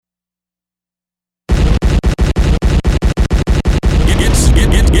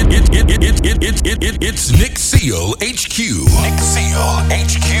It's Nick Seal HQ. Nick Seal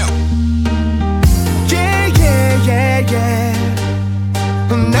HQ. Yeah.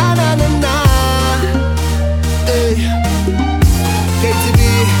 Na na na na. KTB,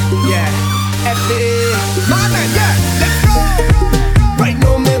 yeah. FA, man, yeah. Let's go. Right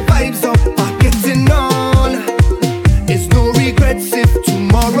now, my vibes up, are getting on. It's no regrets if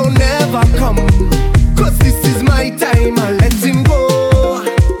tomorrow never come. 'Cause this is my time, I let him go.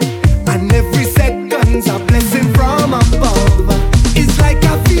 And every second's a blessing from above. It's like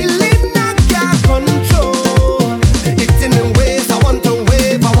a feeling I can't control. It's in the ways I want to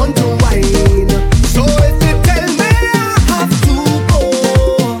wave, I want to whine. So if you tell me I have to go,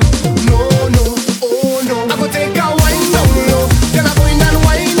 no, oh no. I go take a wine down low, then I go in and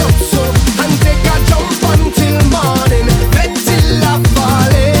wine up so, and take a jump until morning, bet till I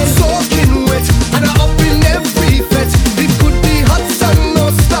fall in. Soaking wet, and I up in every fet. It could be hot sun, no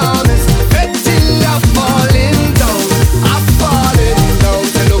storms, bet till I falling down. I'm falling down,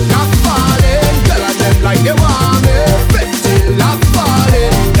 so look I'm falling. Girl and them like they want me, bet till I'm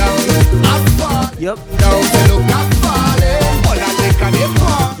falling down. I'm falling down, so look I'm falling. All I think I need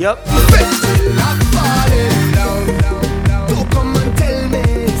more. Bet till I'm falling down. Don't come and tell me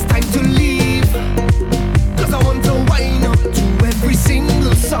it's time to leave, 'cause I want to wind up to every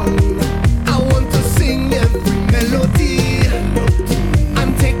single song. I want to sing every melody and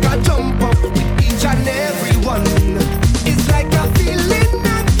take a jump up with each and every one. It's like a feeling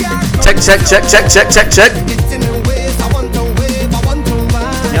I can't Check. It's in the ways I want to wave, I want to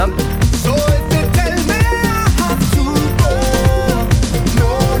ride. So if you tell me I have to go, no.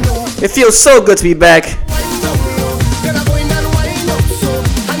 It feels so good to be back. Wind down low, then I go in and wind up so,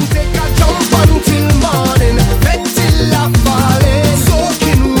 and take a jump until morning, bet till I fall in.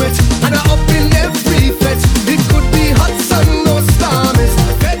 Soaking wet, and I up in every fet. It could be hot sun, no storms,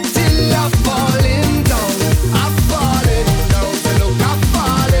 bet till I falling down. I'm falling down, so look I'm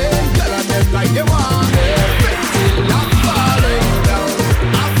falling. Girl and them like they want me, bet till I'm falling down.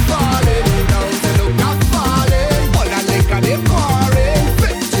 I'm falling down, so look I'm falling. All I like are they pouring,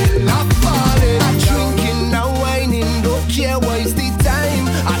 bet till I'm falling. I'm drinking now, whining, don't care what's the time.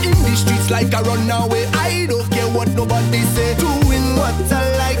 I'm in the streets like I run away. I don't care what nobody say. Doing what I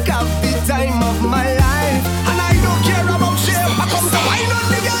like, have the time of my life, and I don't care about shame. I come to wine on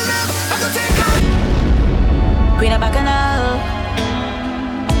the girl, I go take her. Queen of Bacchanal.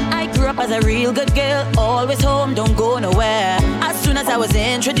 I grew up as a real good girl, always home, don't go nowhere. As soon as I was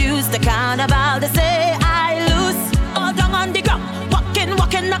introduced to carnival, they say I loose, all down on the ground, walking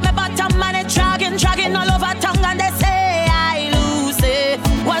up my bottom, and it dragging all over tongue, and they say I lose it.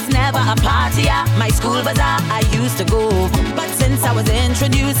 Was never a party at my school bazaar, I used to go, but since I was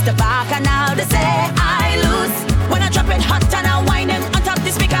introduced to Bacchanal, they say I lose. When I drop it hot and I whining on top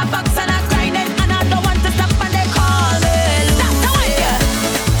the speaker box and I grinding, and I don't want to stop, and they call me Lucy.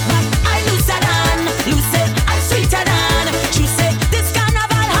 But I looser than Lucy, I'm sweeter than juicy. This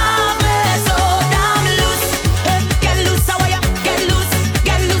carnival have me so damn loose. Get loose, how ya? Get loose,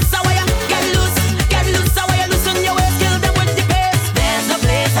 how ya? Get loose, how ya? Loosen your waist, kill them with the pace. There's no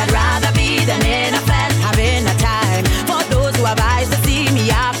place I'd rather be than in a fest, having a time. For those who have eyes to see me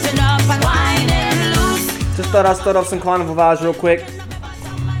acting up and whining loose. Just thought I'd start off some carnival vibes real quick.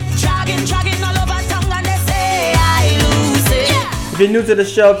 Dragging all over tongue, and they say I lose it. If you're new to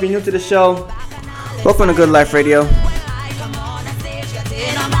the show, welcome to Good Life Radio. I come on the stage,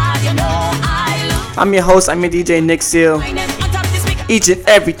 getting on bad, you know I lose. I'm your host, I'm your DJ Nick Seal. Whining on top the speaker, Each and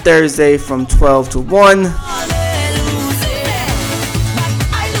every Thursday from 12 to 1. I lose it. But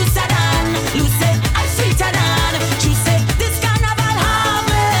I looser than Lucy, I'm sweeter than juicy. This carnival have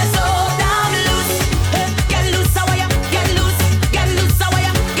me so damn loose. Get loose, how ya? Get loose, how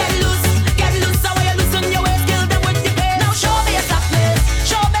ya? Get loose, how ya? Loosen your waist, kill them with the pace. Now show me your softness,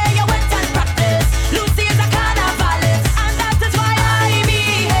 show me your wet and practice. Lucy is a carnivalist, and that is why I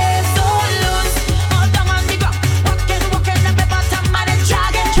behave so loose. All down on the ground, walking up the bottom, and it's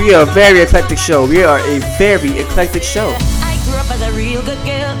dragging. We are a very eclectic show. I grew up as a real good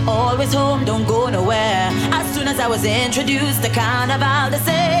girl, always home, don't go nowhere. As soon as I was introduced to carnival, they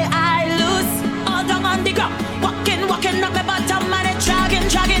say I loose, all down on the ground, walking up my bottom, and it's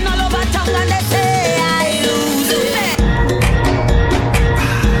dragging all over tongue, and they say I lose it.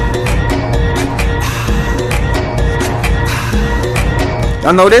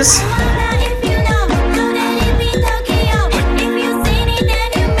 Y'all know this? If you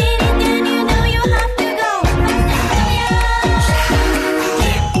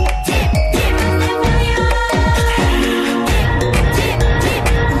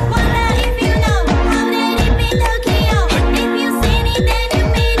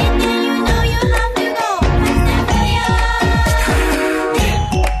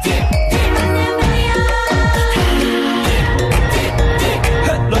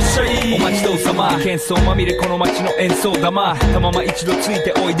ま喧騒まみれこの街の演奏玉たまま一度つい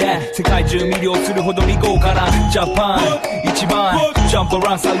ておいで世界中魅了するほどに豪華なジャパン一番ジャンプ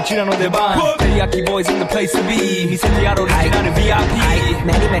ランさうちらの出番テリヤキボーイズ in the place to be 見せてやろうオリジナル VIP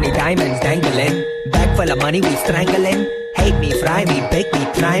Many diamonds dangling Bag full of money we strangling Hate me, fry me, bake me,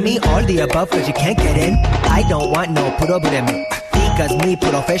 try me All the above cause you can't get in I don't want no problem Because me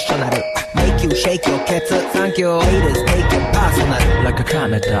professional Make you shake your kettle Thank you Haters take it personal Like a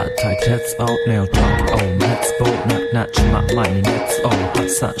Canada tight heads out nail talk Oh let's go not natchma mine let's go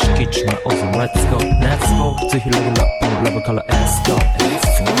Hatsan shikijma ozan let's go Let's go ぜひレベルアップのレベルから Let's go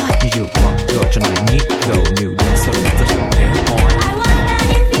 21秒じゃない2秒入電それ私のエアコン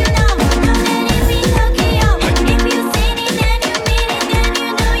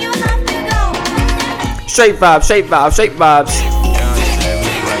Straight vibes, straight vibes, straight vibes.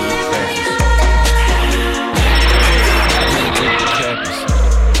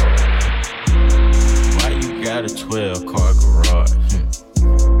 Why you got a 12-car garage?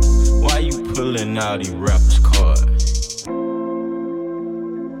 Why you pulling out these rappers' cards?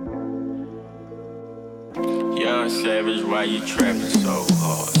 Young Savage, why you trapping so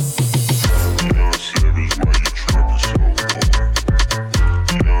hard? Young Savage, why you trapping so hard?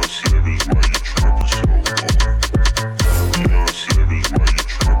 Young Savage, why you trapping so hard? Young Savage, why you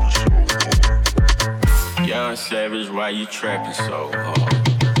trapping so hard? Young Savage, why you trapping so hard?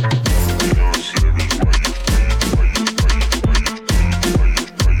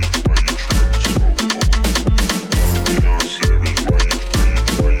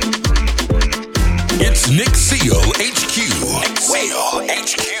 It's Nick Seal HQ. Nick Seal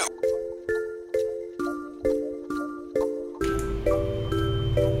HQ.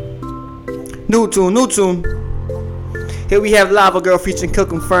 New tune. Here we have Lava Girl featuring Kill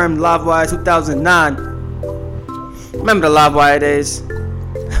Confirmed, Livewire 2009. Remember the Livewire days?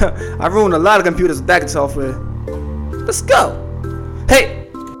 I ruined a lot of computers with that software. Let's go. Hey.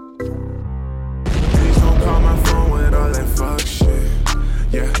 Please don't call my phone with all that fuck shit.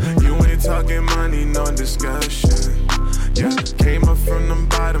 Yeah, you ain't talking money, no discussion. Yeah, came up from the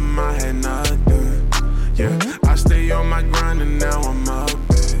bottom, I had nothing. Yeah, I stay on my grind and now I'm up,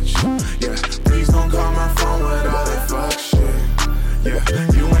 bitch. Yeah, please don't call my phone with all that fuck shit. Yeah,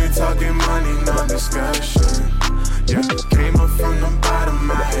 you ain't talking money, no discussion. Yeah, came up from the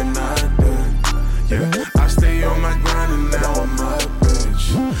bottom, I had nothing. Yeah, I stay on my grind and now I'm up,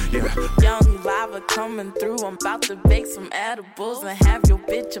 bitch. Yeah. Young Lava coming through, I'm about to bake some edibles and have your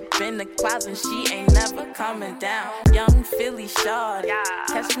bitch up in the closet, she ain't never coming down. Young Philly shawty,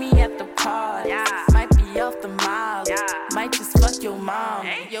 catch me at the party, might be off the miles, might just fuck your mom.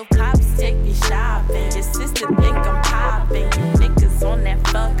 Your pops take me shopping, your sister think I'm popping. You niggas on that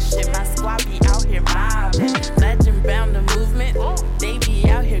fuck shit, my squad be out here mobbing. Legend bound the movement, they be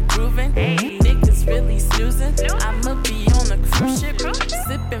out here grooving. Niggas really snoozing, I'ma be on a cruise ship,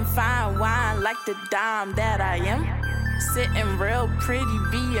 sipping fine wine like the dime that I am. Sitting real pretty,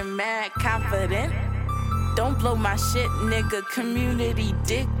 being mad confident. Don't blow my shit, nigga. Community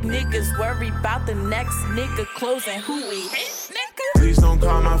dick niggas worry about the next nigga closing who we hit, nigga. Please don't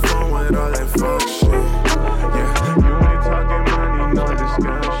call my phone with all that fuck shit. Yeah, you ain't talking money, no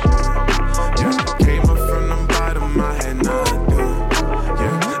discussion. Yeah, came up from the bottom, I had nothing.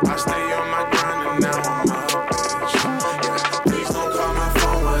 Yeah, I stay on my grind and now I'm up, bitch. Yeah, please don't call my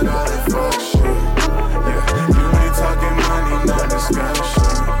phone with all that fuck shit. Yeah, you ain't talking money, no discussion.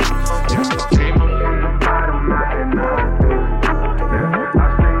 Yeah, came up from the bottom, I had nothing. Yeah, I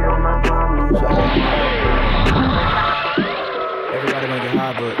stay on my grind. Everybody gonna get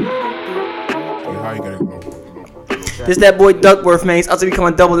high, but yeah, how you gonna go? This that boy Duckworth, man. He's about to become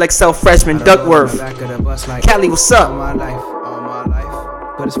a double XL freshman. Duckworth. Like Cali, what's up? All my life.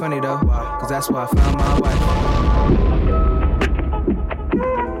 But it's funny though, cause that's where I found my wife.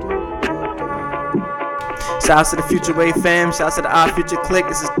 Shout out to the Future Wave fam. Shout out to the Our Future Click.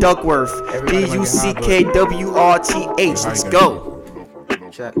 This is Duckworth. DUCKWRTH. Let's go.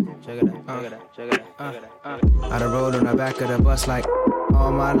 Check it out. I done rolled on the back of the bus like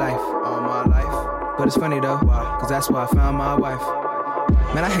all my life. But it's funny though, cause that's where I found my wife.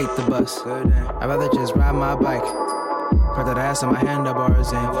 Man, I hate the bus. I'd rather just ride my bike. Put that ass on my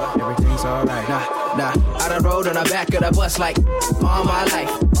handlebars and everything's alright. Nah, I done rolled on the back of the bus like all my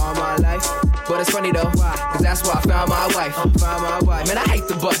life. But it's funny though, cause that's where I found my wife. Man, I hate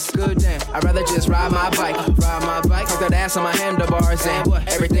the bus. Good damn. I'd rather just ride my bike. Put that ass on my handlebars and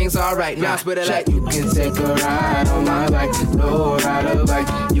everything's alright. Now spit it like you can take a ride on my bike. Low rider bike.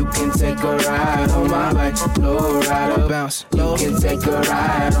 You can take a ride on my bike. Low rider bounce. You can take a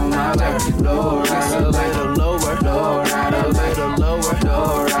ride on my bike. Low rider bike. Lower. Low rider bike. Lower.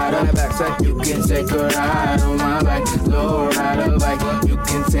 Low rider back. Say you can can take a ride on my bike, low rider bike. You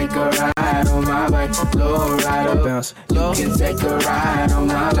can take a ride on my bike, low rider bounce. You can take a ride on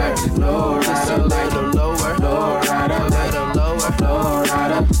my bike, low rider bike, lower, low rider bike, low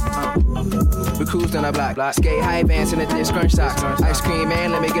rider. We cruise down the block, skate high vans in the thick scrunch socks. Ice cream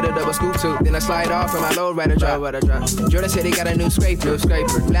man, let me get a double scoop too. Then I slide off from my low rider drop. Jordan said he got a new scraper.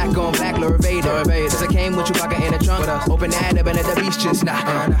 Black on black, Lord Vader. Since I came with Chewbacca in the trunk, open that up and let the beast just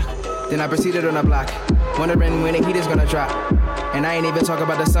nah. Then I proceeded on the block, wondering when the heat is gonna drop. And I ain't even talking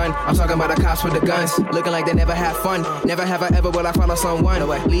about the sun, I'm talking about the cops with the guns. Looking like they never have fun, never have I ever will I follow someone.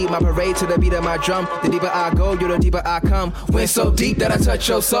 Lead my parade to the beat of my drum. The deeper I go, the deeper I come. Went so deep that I touch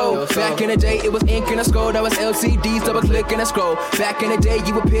your soul. Back in the day, it was ink in a scroll. That was LCDs, double click and a scroll. Back in the day,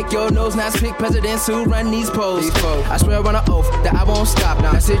 you would pick your nose. Now pick presidents who run these polls. I swear on an oath that I won't stop.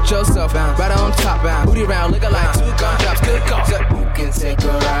 Now sit yourself right on top. Booty round, looking like 2 gumdrops. Good call. You can take a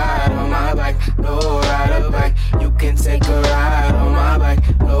ride on my bike, low rider bike. You can take a ride on my bike,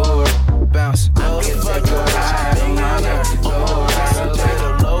 lower bounce. I can take a ride on my bike, low rider bike,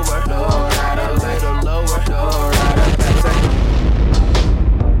 lower, low rider bike, lower, low rider bike.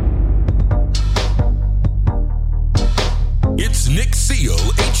 It's Nick Seal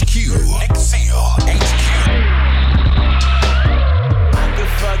HQ. Nick Seal HQ. I can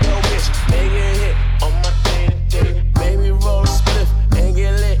fuck your bitch, make it hit on my day-to-day. Baby, roll a spliff and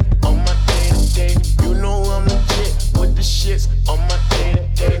get lit on my day-to-day. You know I'm legit with the shits on my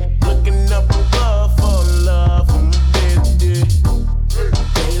day-to-day. Looking up above for love from my day-to-day.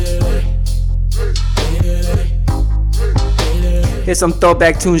 Day-to-day. Here's some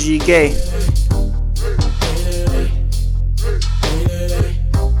throwback tunes you gay.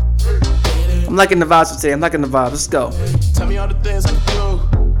 I'm liking the vibes today. I'm liking the vibes. Let's go. Tell me all the things I can do.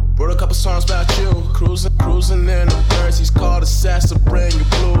 Wrote a couple songs about you. Cruising in the birds. He's called Assassin. Bring your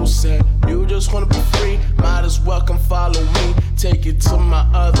blues. Said you just wanna be free. Might as well come follow me. Take it to my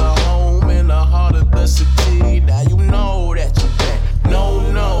other home in the heart of the city. Now you know that you back.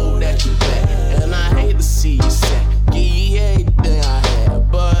 Know that you back. And I hate to see you sad. Give you everything I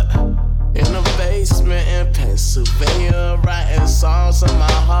had, but in the basement in Pennsylvania, writing songs on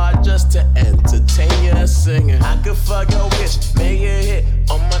my heart just to entertain you, singing. I could fuck your bitch, make it hit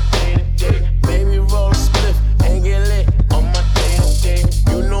on my day-to-day. Baby, roll a spliff and get lit on my day-to-day.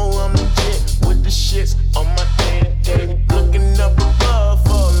 You know I'm legit with the shits on my day-to-day. Looking up above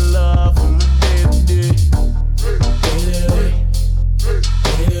for love from my day-to-day. Day-to-day.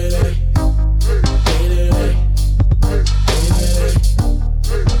 Day-to-day. Day-to-day.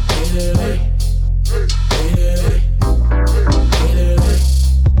 Day-to-day.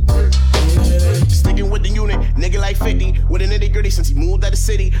 Sticking with the unit, nigga like 50. With a nitty gritty since he moved out the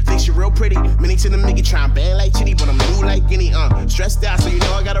city. Thinks you real pretty. Many to the Mickey trying bang like Chitty, but I'm new like Guinea. Stressed out, so you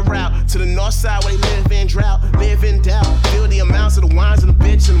know I got a route to the north side where they live in drought, live in doubt. Feel the amounts of the wines and the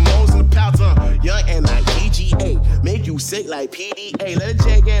bitch and the moles and the pouts. Young and like EGA, make you sick like PDA. Let a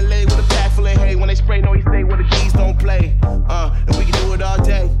J get laid with a pack full of hay. When they spray, no he stay where the G's don't play. And we can do it all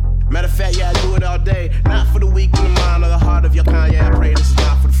day. Matter of fact, yeah, I do it all day. Not for the weak in the mind or the heart of your kind. Yeah, I pray this is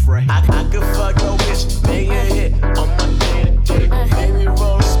not for the fray. I could fuck your bitch, make it hit on my day-to-day. Baby,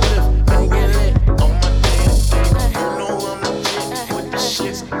 roll a spliff, make it lit on my day-to-day. You know I'm legit with the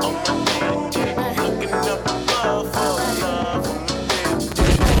shits on my day-to-day. Looking up above for love on my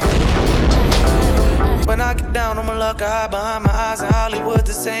day-to-day. When I get down, I'ma look high behind my eyes in Hollywood.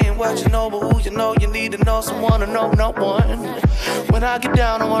 They're saying what you know, but who you know, you need to know someone to know no one. When I get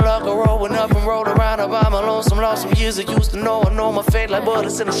down, I'ma lock a rolling up and roll around. I'm lonesome, lost some years I used to know. I know my fate like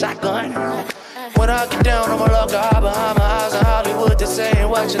bullets in a shotgun. When I get down, I'ma look high behind my eyes in Hollywood. They're saying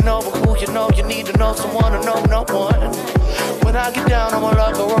what you know, but who you know, you need to know someone to know no one. When I get down, I'ma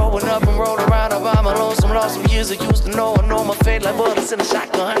lock a rolling up and roll around. I'm lonesome, lost some years I used to know. I know my fate like bullets in a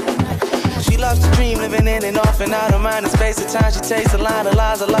shotgun. She loves to dream, living in and off and out of mind and space. At times she takes a line of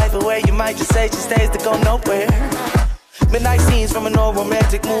lies of life away. You might just say she stays to go nowhere. Midnight scenes from an old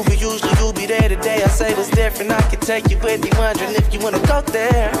romantic movie. Usually you'll be there today. I say what's different. I can take you with me, wondering if you wanna go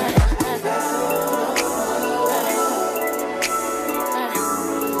there.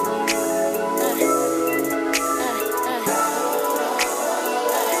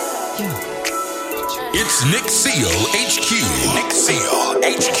 It's Nick Seal HQ. Nick Seal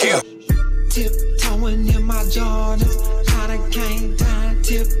HQ. Tiptoeing in my Jordan, I done came down.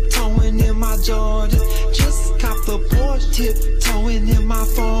 Tiptoeing in my Jordan, just cop the Porsche. Tiptoeing in my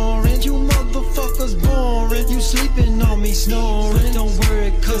foreign, you motherfuckers boring. You sleeping on me snoring, don't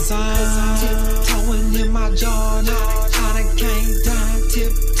worry cause I'm tiptoeing in my Jordan. I done came down.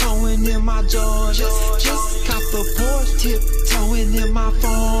 Tiptoeing in my Jordan, just cop the Porsche. Tiptoeing in my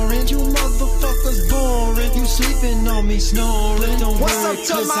foreign, you motherfuckers sleeping on me, snoring. Don't What's worry, up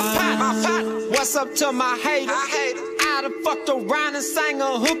to 'cause my pot? What's up to my haters? I done fucked around and sang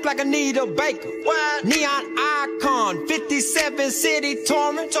a hook like Anita Baker. What? Neon icon, 57 city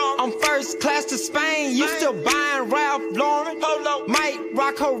touring. I'm first class to Spain. You still buying Ralph Lauren? Might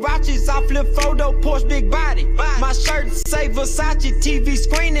rock Harachis, I flip photo, Porsche big body. My shirt say Versace, TV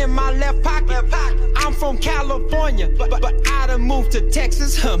screen in my left pocket. I'm from California, but I done moved to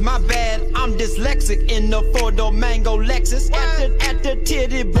Texas. My bad, I'm dyslexic in the four-door Mango Lexus. At the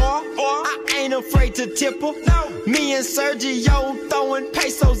titty bar, I ain't afraid to tip her. Me and Sergio throwing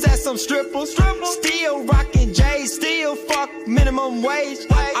pesos at some strippers. Still rocking J's, still fuck minimum wage.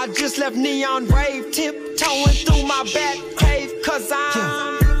 I just left Neon Rave, tiptoeing through my back cave, cause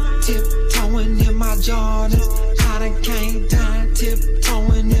I'm tiptoeing in my Jordans. I done came down,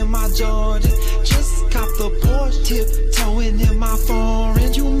 tiptoeing in my Jordan. Just cop the Porsche, tiptoeing in my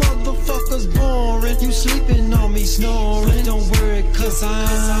foreign. You motherfuckers boring. You sleeping on me, snoring. Don't worry, cause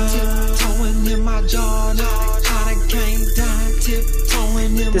I'm tiptoeing in my Jordan. I done came down,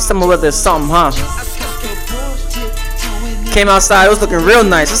 tiptoeing in my This summer weather is something, huh? Came outside, it was looking real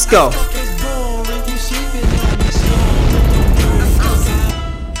nice. Let's go.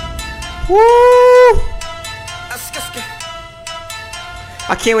 Woo!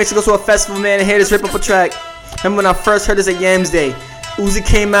 I can't wait to go to a festival, man, and hear this rip up a track. Remember when I first heard this at Yams Day? Uzi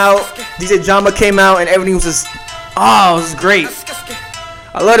came out, DJ Jama came out, and everything was just, oh, it was great.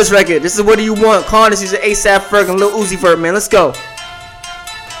 I love this record. This is What Do You Want? Calling this is ASAP Ferg and Lil Uzi Vert, man. Let's go.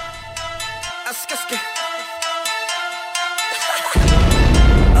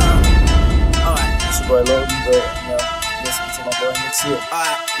 Boy, Lil Uzi Vert, you know, listen to my boy Nick Seal.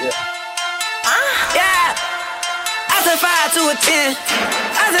 Yeah. Yeah. I said 5 to a 10.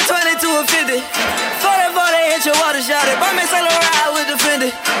 I said 20 to a 50. 40 hit your water shot it. Buy me Saint Laurent with the Fendi.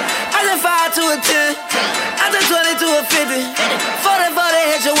 I said 5 to a 10. I said 20 to a 50. 40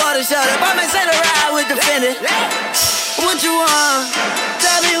 hit your water shot it. Buy me Saint Laurent with the Fendi. What you want?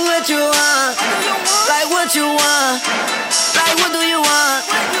 Tell me what you want. Like what you want. Like what do you want?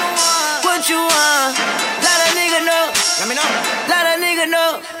 What you want? Let a nigga know. Let me know. Let a nigga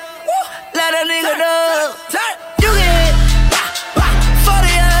know. Let a nigga know. You get hit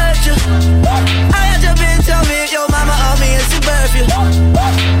 40 at you. I got your bitch on me. Your mama on me and she birth you.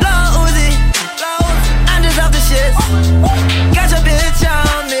 Lil Uzi, I'm just off the shit. Got your bitch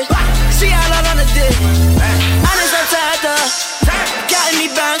on me. She all out on the dick. I just attacked her. Got me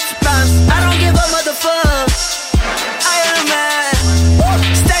bounce. I don't give a motherfuck. I am a man.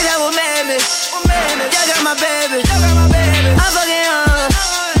 Stay down with Mammy. Y'all got my baby. I'm fucking her.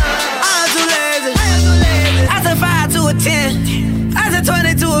 I'm too lazy. I said 5 to a 10. I said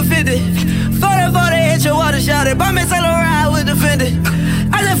 20 to a 50. 40 hit your water shot it. Buy me Saint Laurent with the Fendi.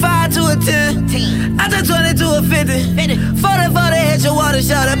 I said 5 to a 10. I said 20 to a 50. 40 hit your water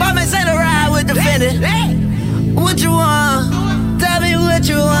shot it. Buy me Saint Laurent with the Fendi. What you want? Tell me what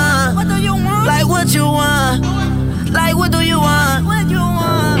you want. What do you want? Like what you want. Like what do you want? What you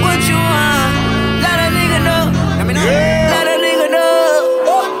want? What you want? Let a nigga know. Let me know. Let a nigga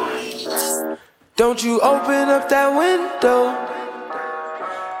know. Don't you open up that window.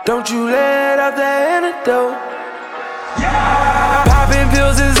 Don't you let out that antidote. Popping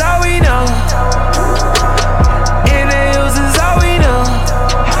pills is all we know. Inhales is all we know.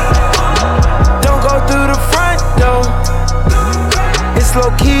 Don't go through the front door. It's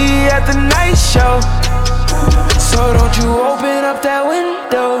low key at the night show. So don't you open up that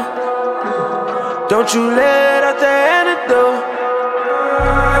window. Don't you let out the antidote.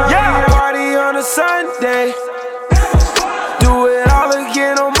 Yeah, party on a Sunday. Do it all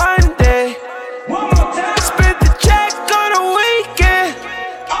again on Monday. Spend the check on the weekend.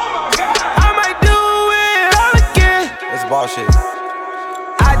 I might do it all again. It's bullshit.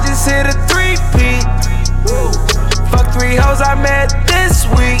 I just hit a 3-peat. Fuck 3 hoes I met this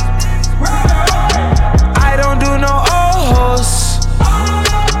week. I don't do no old hoes.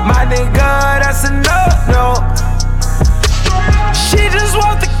 My nigga, that's a no-no. She just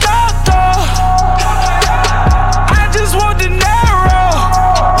want the gato. I just want the narrow.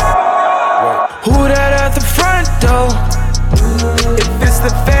 Who that at the front door? If it's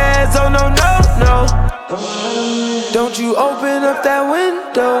the feds, oh no, no, no. Don't you open up that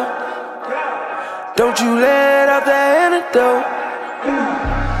window. Don't you let out that antidote.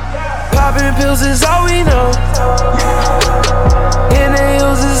 Popping pills is all we know.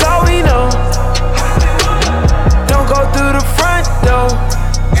 Inhales is all we know. Don't go through the front door.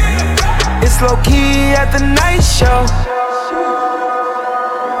 It's low key at the night show.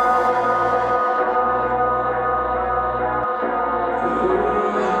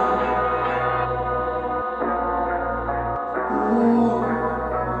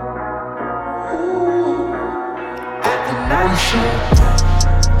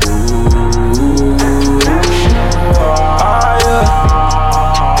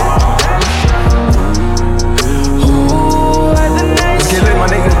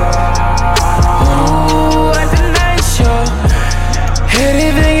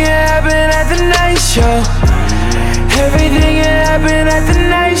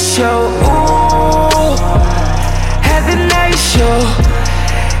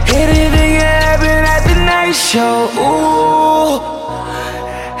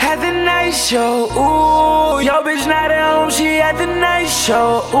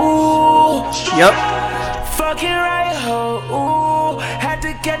 Ooh. Yep. Fucking right, ho. Ooh. Had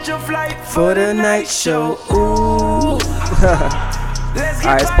to catch a flight For the night show. Ooh.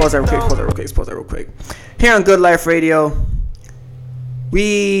 Alright, let's pause that real quick. Here on Good Life Radio,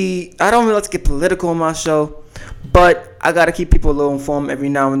 I don't really like to get political on my show, but I gotta keep people a little informed every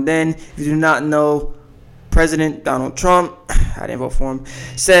now and then. If you do not know, President Donald Trump, I didn't vote for him,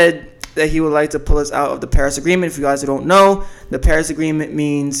 said that he would like to pull us out of the Paris Agreement. If you guys don't know, the Paris Agreement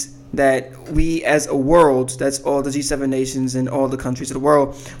means that we as a world, that's all the G7 nations and all the countries of the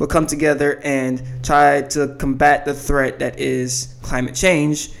world, will come together and try to combat the threat that is climate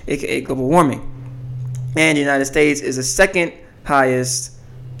change, aka global warming. And the United States is the second highest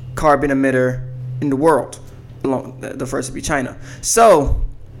carbon emitter in the world. The first would be China. So,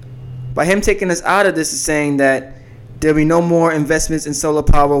 by him taking us out of this is saying that there'll be no more investments in solar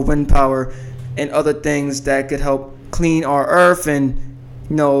power, wind power, and other things that could help clean our earth and,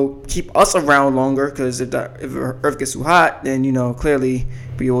 you know, keep us around longer. Because if the earth gets too hot, then, you know, clearly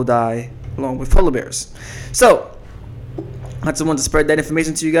we will die along with polar bears. So, I just wanted to spread that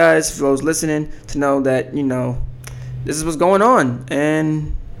information to you guys, for those listening, to know that, you know, this is what's going on.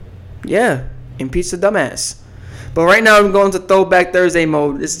 And, yeah, impeach the dumbass. But right now, I'm going to Throwback Thursday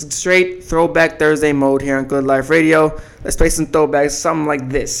mode. This is straight Throwback Thursday mode here on Good Life Radio. Let's play some throwbacks, something like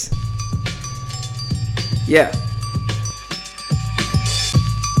this. Yeah.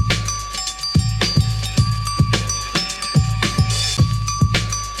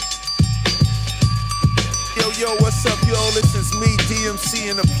 Yo, what's up, yo? This is me,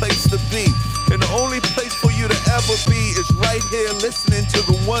 DMC, in a place to be. And the only place for you to ever be is right here listening to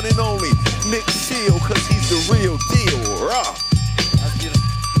the one and only Nick Seal, cause he's the real deal. Raw.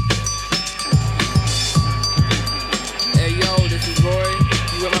 Hey yo, this is Roy.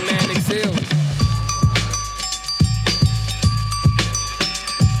 You with my man Nick Seal.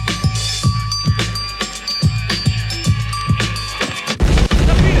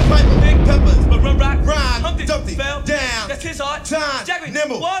 Big peppers, but rhyme, Humpty Dumpty fell down. That's his heart. Time, Jackie,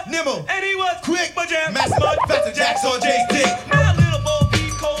 nimble, what? Nimble, and he was quick, but jam, mass mud, faster jacks on Jay's dick. Now little Bo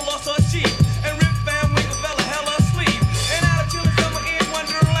Peep Cole lost her sheep, and Rip Van Winkle fell a hell asleep. And out of chilling summer in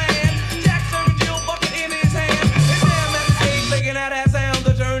Wonderland, Jack serving Jill bucket in his hand. And damn, at the stage making out that sound,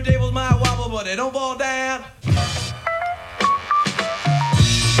 the turntables might wobble, but they don't fall down.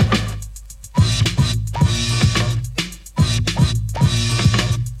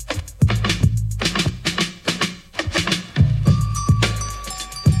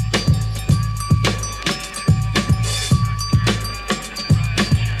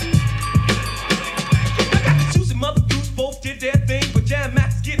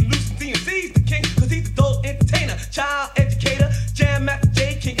 Child educator, Jam Master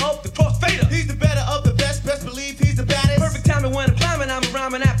J, king of the crossfader. He's the better of the best, best believe he's the baddest. Perfect timing when I'm climbing, I'm a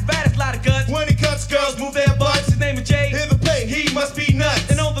rhyming acrobatic, lot of guts. When he cuts, girls move their butts. His name is Jay. Hear the play, he must be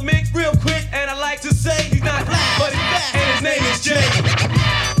nuts. And on the mix, real quick, and I like to say he's not black, but he's fat, and his name is Jay.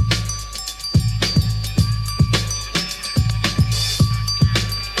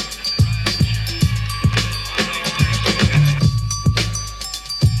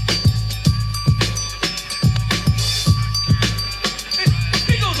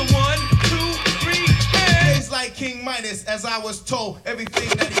 As I was told, everything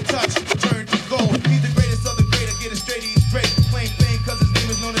that he touched turned to gold. He's the greatest of the great, I get it straight, he's great. Plain fame, cause his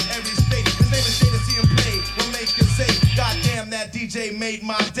name is known in every state. His name is Jay, to see him play will make you say, God damn, that DJ made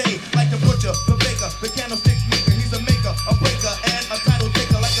my day. Like the butcher, the baker, the candlestick maker. He's a maker, a breaker, and a title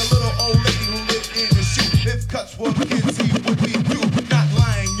taker. Like a little old lady who lived in the shoe. If cuts were kids, he would be you. Not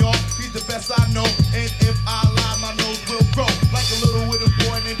lying, y'all, he's the best I know. And if I lie, my nose will grow. Like a little widow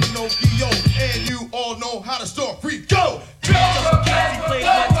boy named Pinocchio. And you all know how to store free. Go!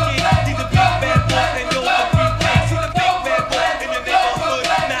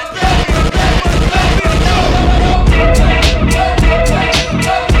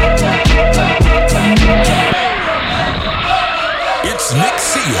 It's Nick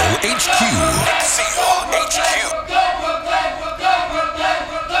Seal HQ. Nick Seal HQ.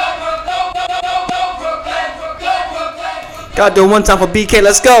 Gotta do it one time for BK.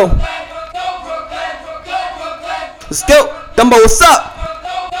 Let's go. Let's go. Dumbo, what's up?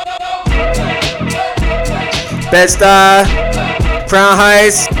 Bed-Stuy, Crown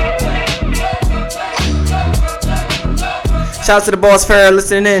Heights. Shout out to the Boss Fair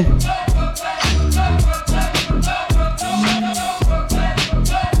listening in.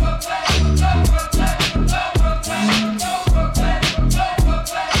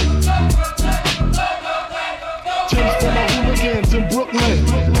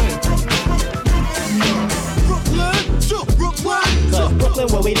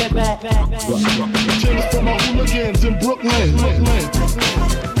 Where we live at. James for my hooligans in Brooklyn.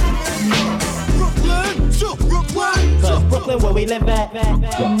 Cause Brooklyn where we live at.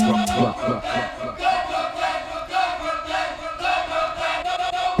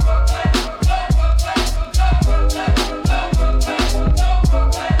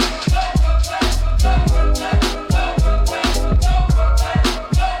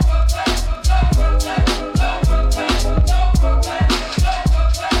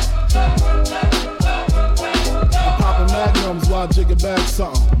 Jigger back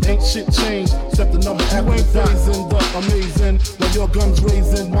something. Ain't shit changed except the number after the phasing the amazing. When your guns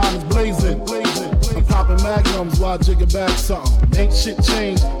raising, mine is blazing. I'm popping magnums while jigger back something. Ain't shit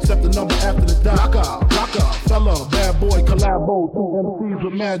changed except the number after the dot. Rocker, fella, bad boy, collabo. Two MCs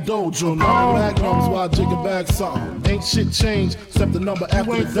with mad dojo. Magnums while jigger back something. Ain't shit changed except the number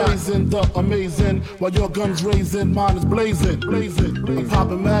after the dot. Phasing the amazing. While your guns raising, mine is blazing. I'm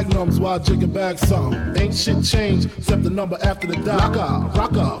popping magnums while jigger back something. Ain't shit changed except the number after the dot.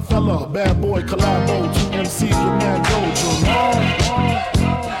 Rocker, fella, bad boy, collabo. Two MCs with mad dojo.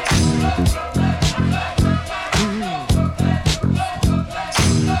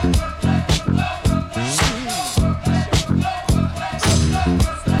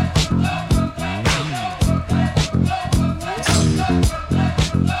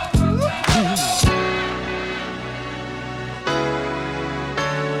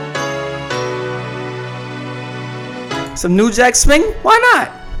 Some New Jack Swing? Why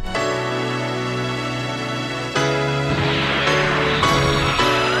not?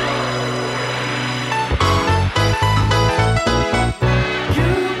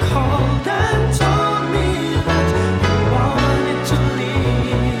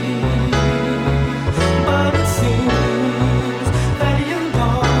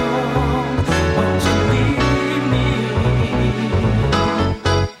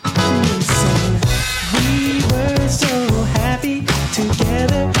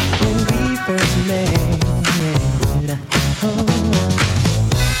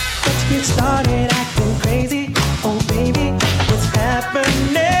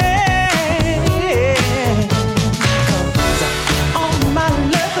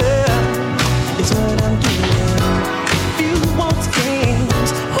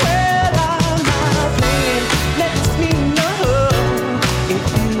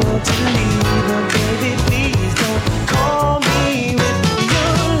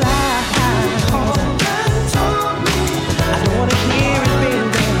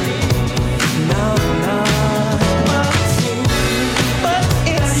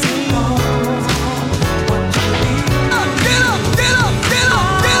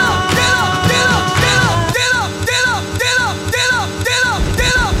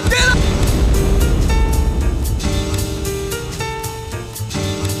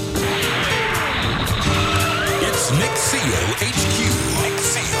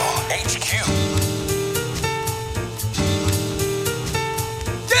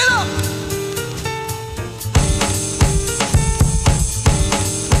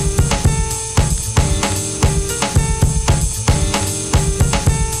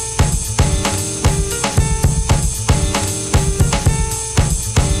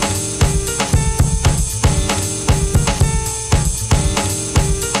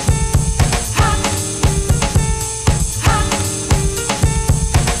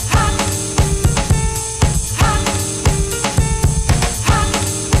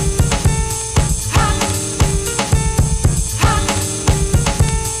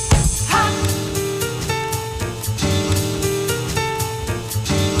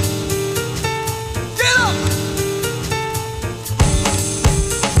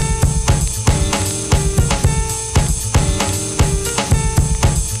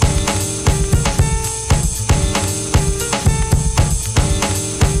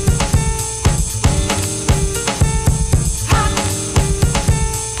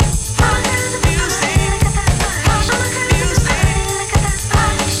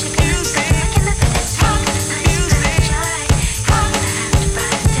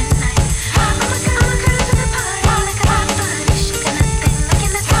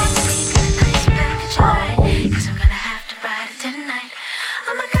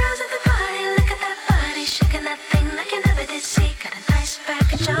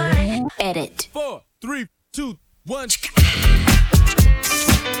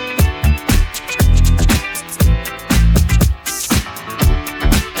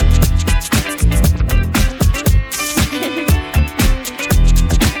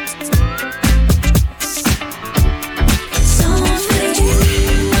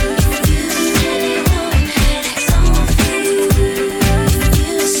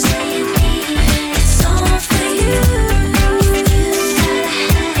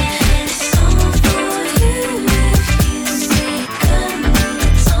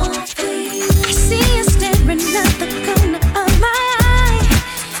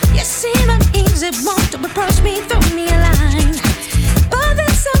 would want to approach me, throw me a line. But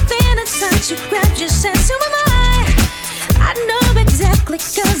there's something inside you, grab your sense, who am I know exactly,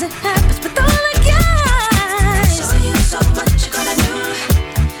 cause it happens with all the guys. Show you so much you gotta do.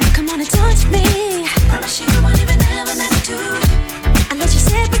 Come on and touch me. Promise you won't even have an attitude. I let you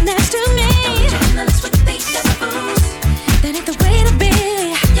sit right next to me. Don't join us with these other fools. That ain't the way to be.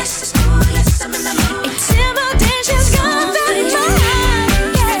 Yes, it's cool, yes, I'm in the mood. Intimidation's gone very far.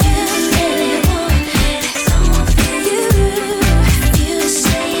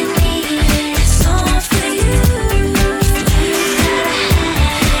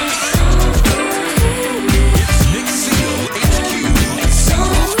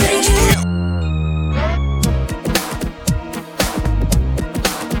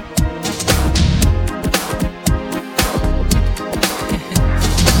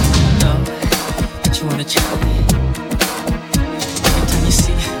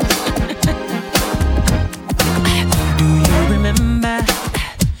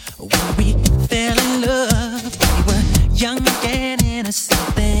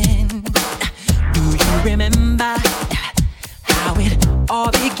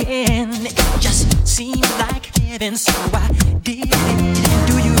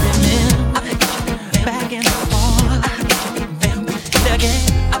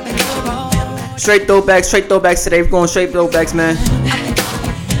 Straight throwbacks today. We're going straight throwbacks, man.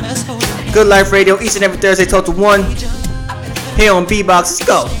 Good Life Radio, each and every Thursday, 12 to 1. Here on B-Box. Let's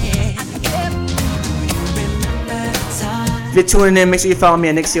go. If you're tuning in, make sure you follow me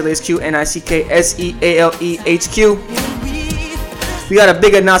at Nick Seal HQ, NickSealeHQ. We got a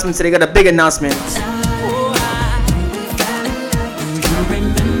big announcement today.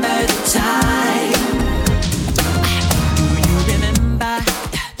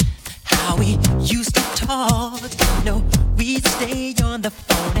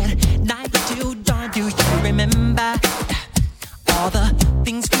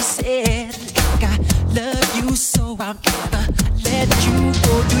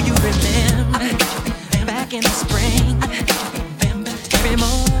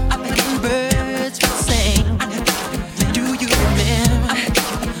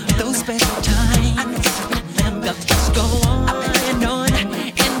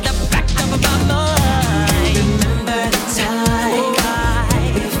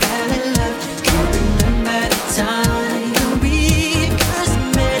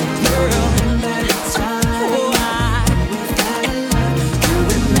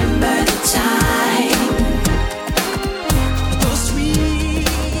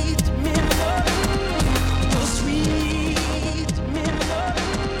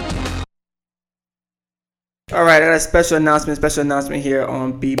 Alright, I got a special announcement here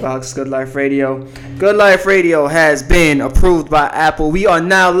on B-Box Good Life Radio. Good Life Radio has been approved by Apple. We are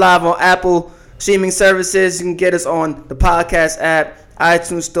now live on Apple streaming services. You can get us on the podcast app,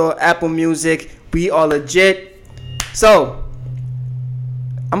 iTunes Store, Apple Music. We are legit. So,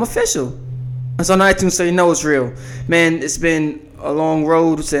 I'm official. It's on iTunes, so you know it's real. Man, it's been a long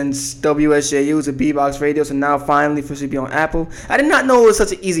road since WSJU to B-Box Radio, so now finally officially be on Apple. I did not know it was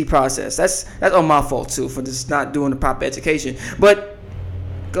such an easy process. That's all my fault too for just not doing the proper education. But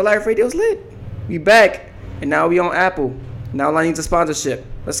Good Life Radio's lit. We back, and now we on Apple. Now all I need is a sponsorship.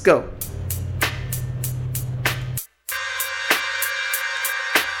 Let's go.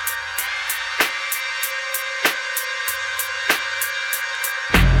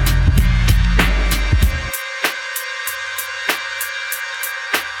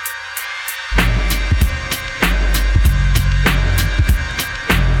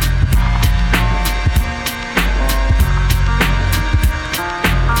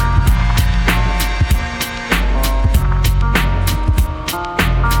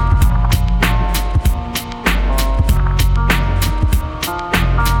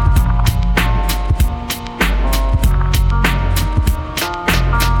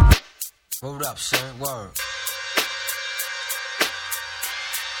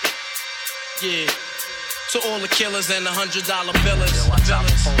 Yeah, to all the killers and the $100 billers.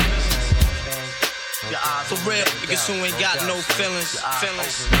 For real, niggas who ain't got no feelings.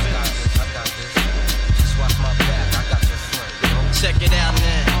 Check it out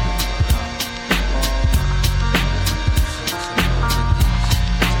now.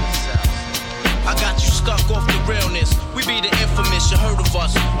 I got you stuck off the realness. We be the infamous, you heard of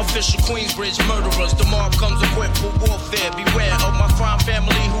us. Official Queensbridge murderers. The mob comes equipped for warfare. Beware of my crime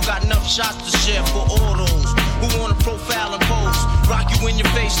family who got enough shots to share for all those who wanna profile and pose. Rock you in your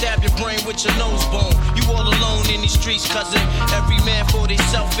face, stab your brain with your nose bone. You all alone in these streets, cousin. Every man for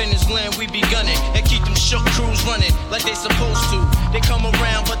theyself in his land, we be gunning. And keep them shook crews running like they supposed to. They come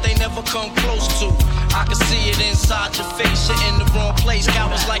around, but they never come close to. I can see it inside your face, you're in the wrong place.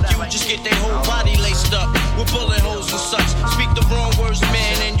 Cowards like you just get their whole body laced up with bullet holes and such. Speak the wrong words,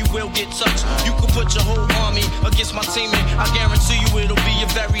 man, and you will get touched. You can put your whole army against my team, and I guarantee you it'll be your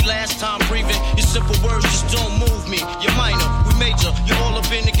very last time breathing. Your simple words just don't move me. You're minor, we major. You're all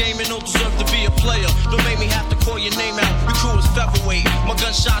up in the game and don't deserve to be a player. Don't make me have to call your name out. Your crew is featherweight. My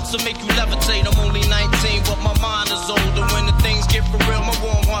gunshots will make you levitate. I'm only 19, but my mind is older. When the things get for real, my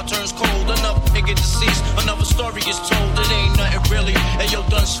warm heart turns cold. Another nigga deceased, another story is told. It ain't nothing really. And yo,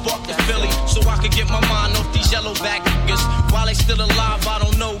 done sparked the Philly, so I could get my mind off these yellow back niggas. While they still alive, I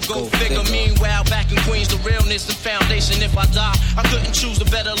don't know. Go figure. Meanwhile, back in Queens, the realness and foundation. If I die, I couldn't choose a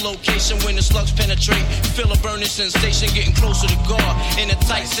better location. When the slugs penetrate, feel a burning sensation, getting closer to God in a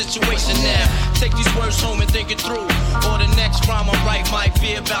tight situation now. Take these words home and think it through, or the next rhyme I write might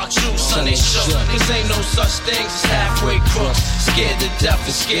be about you. Son, they shook, cause ain't no such things as halfway crooks. Scared to death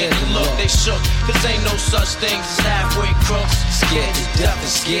and scared to look. They shook, cause ain't no such things as halfway crooks. Scared to death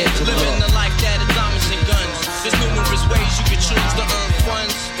and scared to look. Living the life that is diamonds and guns. There's numerous ways you can choose to earn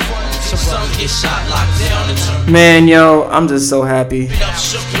funds. Some get shot, locked down, and turn. Man, yo, I'm just so happy.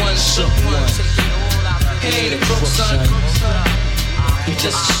 Shook one, shook one. He ain't a crook, son. He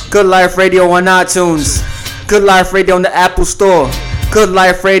just Good Life Radio on iTunes. Good Life Radio on the Apple Store. Good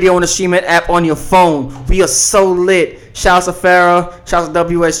Life Radio on the Streaming app on your phone. We are so lit. Shout out to Farrah. Shout out to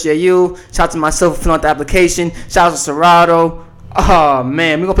WSJU. Shout out to myself for filling out the application. Shout out to Serato. Oh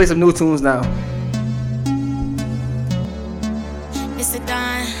man, we're gonna play some new tunes now. It's a dime.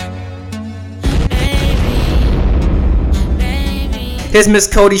 Here's Miss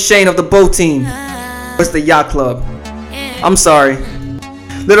Cody Shane of the Boat Team. It's the Yacht Club. I'm sorry.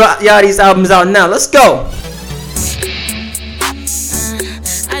 Little Yachty's album is out now. Let's go.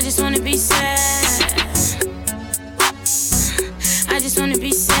 I just wanna be sad. I just wanna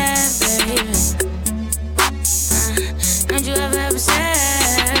be sad, baby. Don't you ever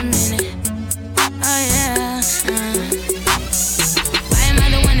sad a minute? Oh yeah. Why am I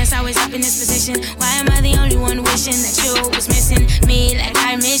the one that's always up in this position? Why am I the only one wishing that you was missing me like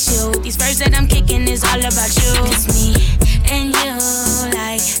I miss you? These verses that I'm kicking is all about you. It's me and you.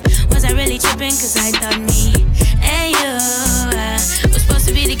 Like, was I really tripping? Cause I thought me and you were supposed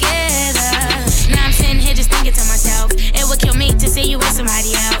to be together. Now I'm sitting here just thinking to myself, it would kill me to see you with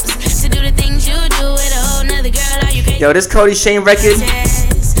somebody else. To do the things you do with a whole nother girl. Are you crazy? Yo, this Cody Shane record,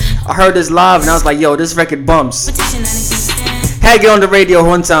 I heard this live and I was like, yo, this record bumps. Had to get on the radio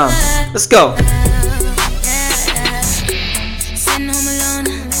one time. Let's go. Sitting home alone,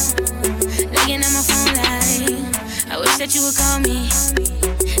 looking at my phone like, I wish that you would call me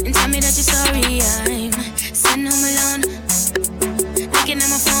and tell me that you're sorry. I'm sitting home alone, looking at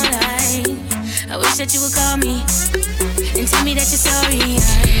my phone like, I wish that you would call me and tell me that you're sorry.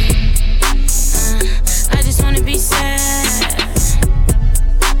 I just wanna be sad.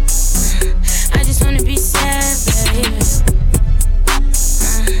 I just wanna be sad, baby.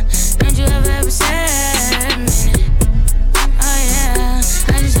 Don't you ever sad a minute? Oh yeah, I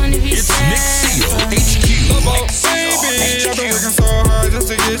just wanna be sad. Nick Seal, HQ. Baby, I've been working so hard just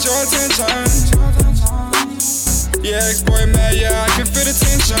to get your attention. Yeah, ex-boy mad, yeah, I can feel the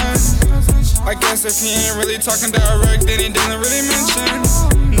tension. I guess if he ain't really talking direct, then he didn't really mention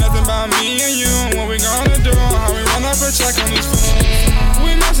nothing about me and you and what we gonna do, how we run up a check on these phones.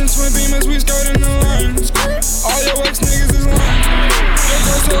 We matching twin beamers, we skirting the line. All your ex niggas is lying. Your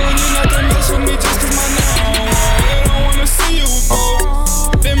girl telling you not to mess with me just cause my name. They don't wanna see you with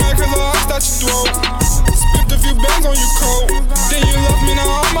gold. They mad cause I thought you throat. Spit a few bands on your coat. Then you left me, now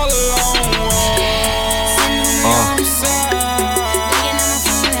I'm all alone. I'm sad.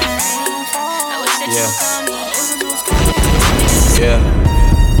 Yeah.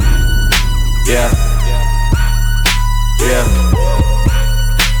 Yeah. Yeah.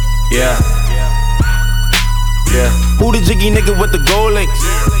 Yeah. Yeah. Who the jiggy nigga with the gold links?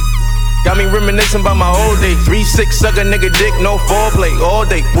 Got me reminiscing about my old days. 3-6 suck a nigga dick, no foreplay. All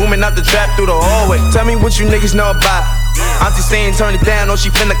day, booming out the trap through the hallway. Tell me what you niggas know about. Auntie saying turn it down, or she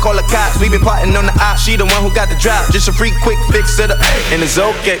finna call the cops. We been plotting on the op, she the one who got the drop. Just a free quick fix to the and it's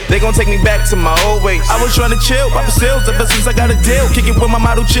okay. They gon' take me back to my old ways. I was trying to chill, poppin' sales ever since I got a deal. Kick it with my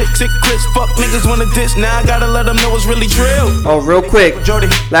model chick, tick Chris. Fuck niggas wanna diss, now I gotta let them know it's really drill. Oh, real quick,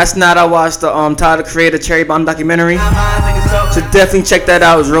 last night I watched the Tyler the Creator Cherry Bomb documentary. So definitely check that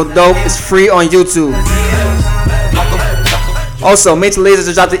out, it's real dope. It's free on YouTube. Also, Major Lasers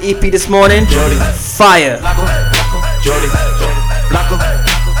just dropped the EP this morning. Fire. Jody,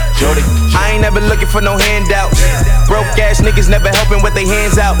 I I ain't never looking for no handouts. Broke ass niggas never helping with their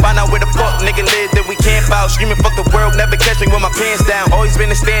hands out. Find out where the fuck nigga live, then we camp out. Screaming fuck the world, never catch me with my pants down. Always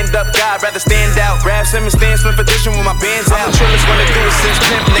been a stand up guy, rather stand out. Grab some and stand swim position with my bands out. I'm the trillest when they do it since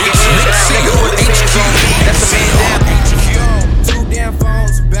pimp, nigga hands down. Nigga put his hands on me, that's a man down. Two damn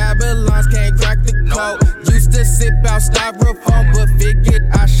phones, Babylons can't crack the code. Used to sip out styrofoam, but figured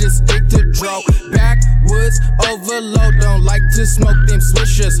I should stick to dro. Backwoods overload, don't like to smoke them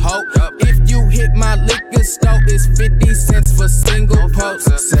swishers, ho. If you hit my liquor store, it's 50 cents for single post.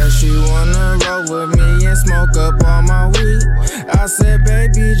 Said she wanna roll with me and smoke up all my weed. I said,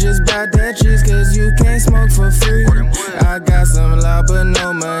 baby, just buy that cheese, cause you can't smoke for free. I got some love but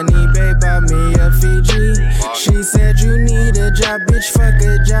no money, babe, buy me a Fiji. She said, you need a job, bitch, fuck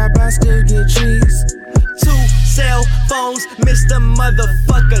a job, I still get cheese. 2 cell phones, Mr.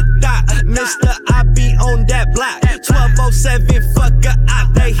 Motherfucker Dot. Mr. I be on that block. 1207, fucker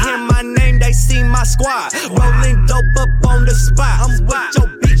out. They hear my name, they see my squad. Rolling dope up on the spot. I'm with your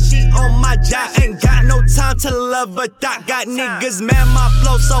bitch, she on my job. Ain't got no time to love a dot. Got niggas mad, my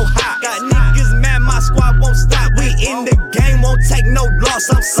flow so hot. Got niggas mad, my squad won't stop. We in the game, won't take no loss.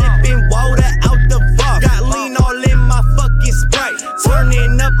 I'm sipping water out the vault. Got lean all in my fucking Sprite.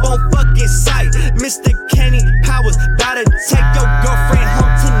 Turning up on fucking sight. Mr. Kenny Powers, bout to take your girlfriend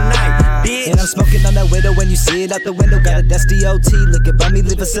home tonight, bitch. And I'm smoking on that widow when you see it out the window. Got a dusty OT, looking by me,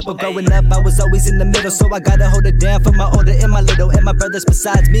 live a simple. Growing up, I was always in the middle, so I gotta hold it down for my older and my little, and my brothers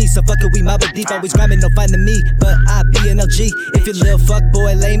besides me. So fuck it, we mob it deep, always grinding, no finding me. But I be an LG. If you little fuck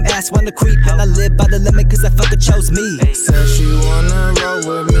boy, lame ass wanna creep, and I live by the limit cause that fucker chose me. Said she wanna roll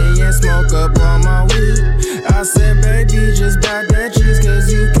with me and smoke up all my weed. I said, baby, just buy that cheese,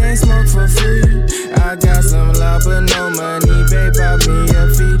 cause you can't smoke for free. I got some love but no money, babe, buy me a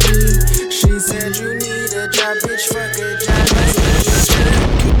Fiji. She said you need a job, bitch, fuck a job.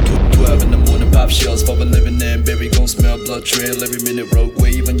 12 in the morning, pop shells for a living and berry gon' smell blood trail every minute road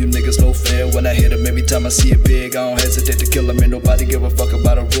wave, and you niggas no fair. When I hit 'em every time I see a pig, I don't hesitate to kill 'em. Ain't nobody give a fuck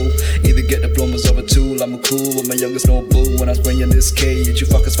about a rule. Either get diplomas or a tool. I'm a cool with my youngest no boo. When I spring in this cage, you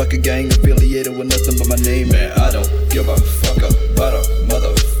fuckers fuck a gang affiliated with nothing but my name. Man, I don't give a fuck about a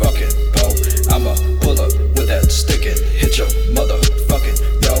motherfucking pole. I'ma pull up with that stick and hit your motherfucking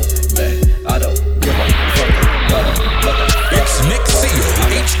dough. Man, I don't give a fuck about a motherfucking. It's Nick Seal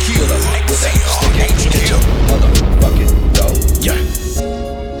HQ. With that stick and hit your motherfucking dough. Yeah.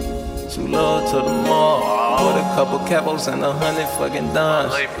 Too low to the mall. With a couple capos and 100 fucking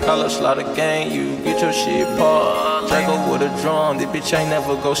dimes. Call up Slaughter Gang, you get your shit paused. Draco with a drum, this bitch ain't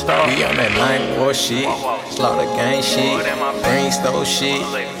never go star. We on that 9 war shit, Slaughter Gang shit, Green Stove shit.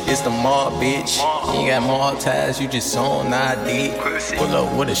 It's the mall, bitch. You ain't got mall ties, you just on ID. Pull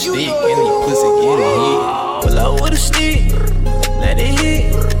up with a stick, any pussy get it hit. Pull up with a stick, let it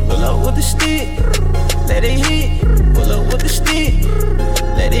hit. Pull up with the stick, let it hit. Pull up with the stick,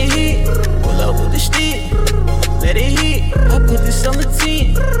 let it hit. Pull up with the stick, let it hit. I put this on the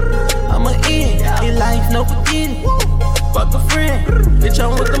 10, I'm a in. In life, no beginning. Fuck a friend, bitch,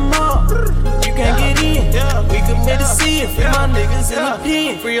 I'm with the mob. You can't get in. We committed sin, free my niggas in the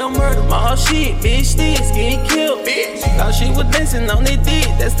pen. Free on murder, my whole shit. Bitch, sticks getting killed. Thought she was dancing on they dick,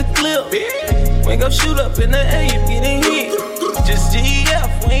 that's the clip. We gon' shoot up in the air, you getting hit. Just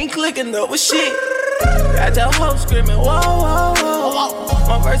GF, we ain't clicking over shit. Got your hoe screaming, whoa, whoa, whoa.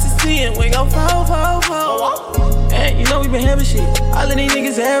 My verse is 10, we gon' fall. And you know we been having shit. All of these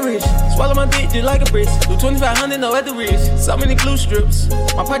niggas average. Swallow my dick just like a bridge. Do 2,500, no at the wrist. So many glue strips.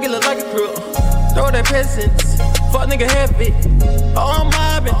 My pocket look like a crook. Throw that peasants. Fuck nigga have it. Oh, I'm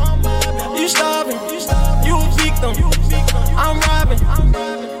mobbing. You starving. You a victim. I'm robbing.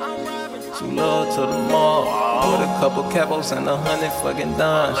 Too low to the mall. With a couple capos and 100 fucking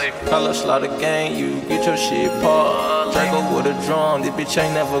dimes. Call up Slaughter Gang, you get your shit paused. Draco with a drum, this bitch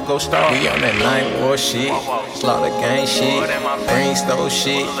ain't never go star. We on that 9 war shit, Slaughter Gang shit, Green Stove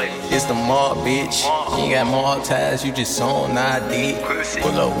shit. It's the mall, bitch. You ain't got mall ties, you just on ID.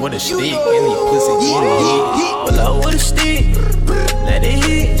 Pull up with a stick, any pussy get it hit. Pull up with a stick, let it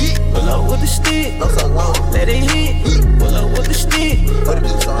hit. Pull up with the stick, let it hit. Pull up with the stick,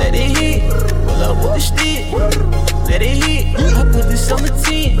 let it hit. Pull up with the stick, let it hit. I put this on the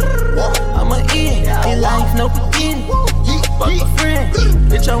 10, I'm a in life, no beginning. Fuck a friend,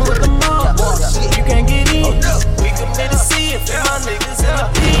 bitch, I'm with the mob. You can't get in, we committed sin. Free my niggas in the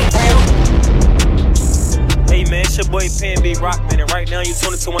pen. Hey man, it's your boy Pan B Rockman, and right now you're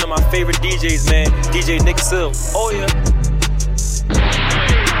tuning to one of my favorite DJs, man, DJ Nick Seal. Oh yeah.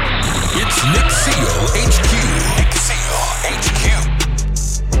 It's Nick Seal HQ. Nick Seal HQ.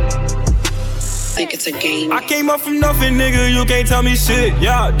 think it's a game. I came up from nothing, nigga, you can't tell me shit,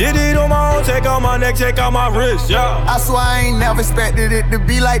 yeah. Did it on my own, check out my neck, check out my wrist, yeah. I swear I ain't never expected it to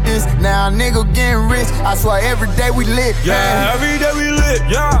be like this. Now a nigga getting rich, I swear every day we lit, yeah. Every day we lit,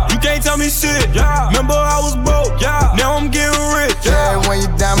 yeah. You can't tell me shit, yeah. Remember I was broke, yeah. Now I'm getting rich, yeah. When you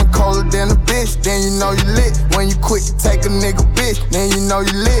diamond colder than a bitch, then you know you lit. When you quit to take a nigga bitch, then you know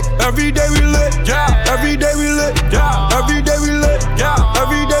you lit. Every day we lit, yeah. Every day we lit, yeah. Every day we lit, yeah.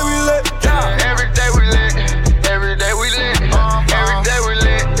 Every day we lit, yeah. Every day we lit. Every day we lit. Every day we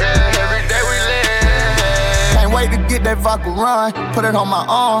lit. Yeah. Every day we lit. Can't wait to get that vodka run. Put it on my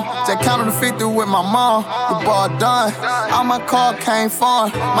arm. Just counted to 50 with my mom. The ball done. All my car came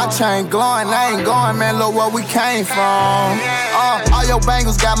from. My chain glowing. I ain't going, man. Look where we came from. All your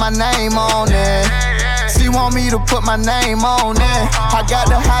bangles got my name on it. She want me to put my name on it. I got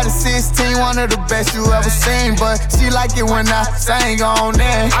the hottest 16, one of the best you ever seen. But she like it when I sing on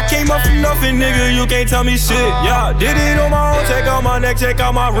it. I came up from nothing, nigga, you can't tell me shit, yeah. Did it on my own, check out my neck, check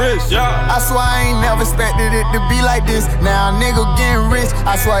out my wrist, yeah. I swear I ain't never expected it to be like this. Now a nigga getting rich,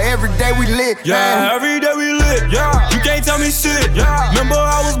 I swear every day we lit, yeah. Every day we lit, yeah. You can't tell me shit, yeah. Remember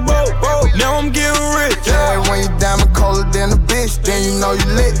I was broke, now I'm getting rich, yeah. When you diamond colder than a bitch, then you know you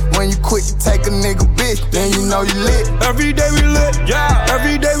lit. When you quit to take a nigga bitch, then you know you lit. Every day we lit, yeah.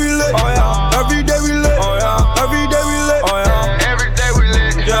 Every day we lit, oh yeah. Every day we lit, oh yeah. Every day we lit, oh yeah. Every day we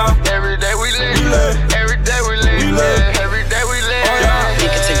lit, yeah. Every day we lit, Every day we lit, Every day we lit, oh yeah.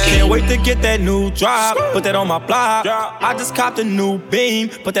 Think it's a game. Can't wait to get that new drop, put that on my block. I just copped a new beam,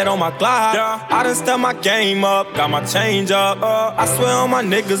 put that on my Glock. I done stepped my game up, got my change up. I swear on my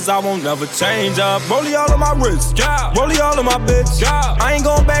niggas, I won't never change up. Rollie all on my wrist, rollie all on my bitch. I ain't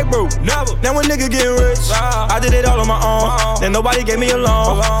going back, bro, never. Now a nigga getting rich, I did it all on my own. Then nobody gave me a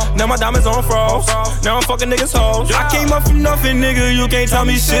loan. Now my diamonds on froze. Now I'm fucking niggas hoes. I came up from nothing, nigga, you can't tell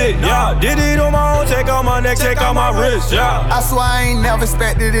me shit, yeah. Did it on my own, check out my neck, check out my wrist, yeah. I swear I ain't never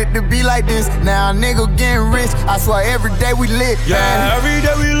expected it to be like this. Now a nigga getting rich, I swear every day we lit, yeah. Every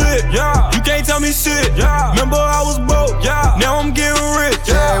day we lit, yeah. You can't tell me shit, yeah. Remember I was broke, yeah. Now I'm getting rich,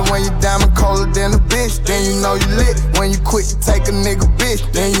 yeah. When you diamond colder than a bitch, then you know you lit. When you quit to take a nigga bitch,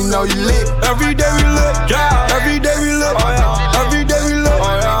 then you know you lit. Every day we lit, yeah. Every day we lit, oh yeah. Every day we lit,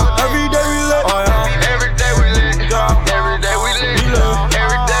 oh yeah. Every day we lit, oh yeah. Every day we lit, yeah. Every day we lit,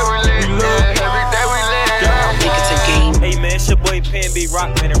 Every day we lit, Every day we lit, I think it's a game. Hey man, it's your boy Pan B Rock,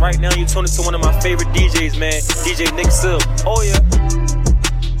 man, and right now you tuning to one of my favorite DJs, man, DJ Nick Sil. Oh yeah.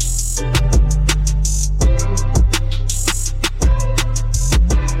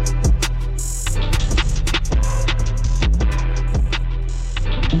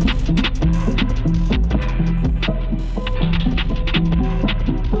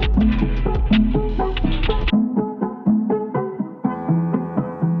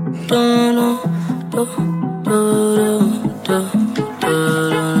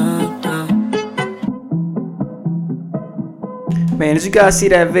 Man, did you guys see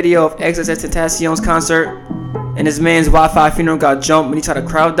that video of XXXTentacion's concert and his man's Wi-Fi funeral got jumped when he tried to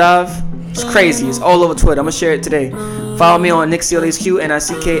crowd dive? It's crazy. It's all over Twitter. I'm gonna share it today. Follow me on NickSealHQ,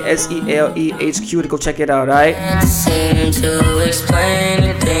 NickSealHQ to go check it out. Alright.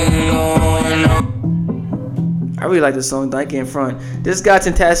 I really like this song, though. I can't front. This guy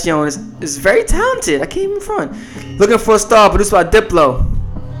Tentacion is very talented. I can't even front. Looking for a Star, produced by Diplo.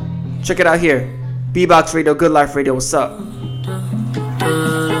 Check it out here. B-Box Radio, Good Life Radio. What's up?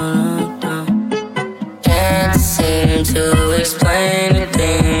 Can't seem to explain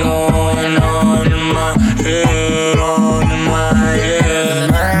anything going on in my head,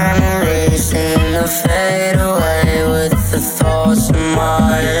 I'm racing to fade away with the thoughts in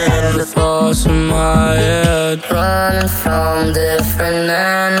my head, running from different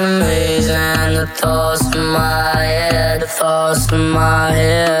enemies and the thoughts in my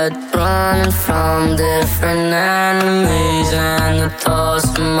head, running from different enemies and the thoughts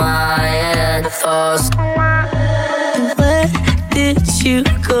in my head, Where did you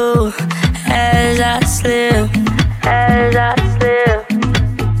go as I slip? I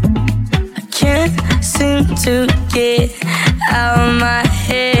can't seem to get out of my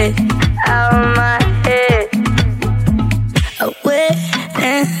head, I wait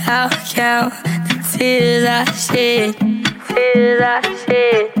and I'll count the tears I shed,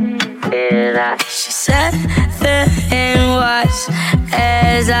 She sat there and watched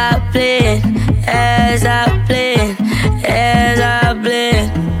as I bled, as I bled, as I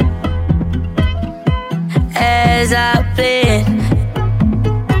bled, as I bled,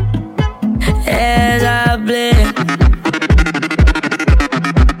 as I bled.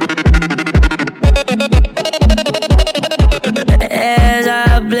 As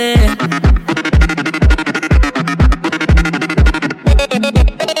I bled.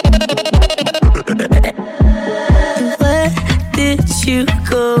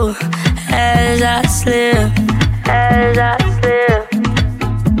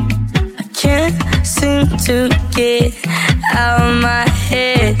 seem to get out of my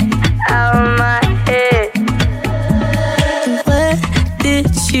head, out of my head. Where did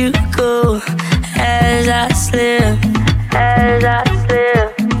you go as I slip, as I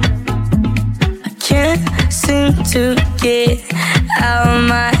slip? I can't seem to get out of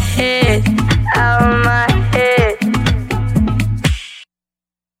my head, out of my head.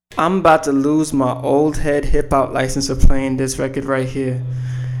 I'm about to lose my old head hip-hop license for playing this record right here.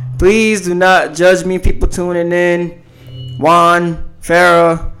 Please do not judge me, people tuning in. Juan,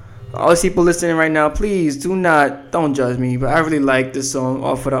 Farrah, all these people listening right now, please don't judge me. But I really like this song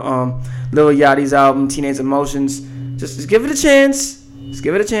off of the Lil Yachty's album, Teenage Emotions. Just give it a chance. Just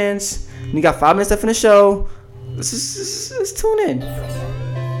give it a chance. We got 5 minutes left in the show. Let's tune in.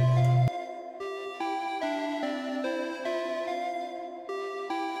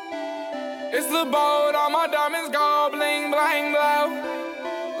 It's the boat, all my diamonds gold, bling, bling, blow.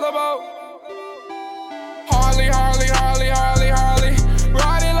 The boat. Harley, Harley, Harley, Harley, Harley.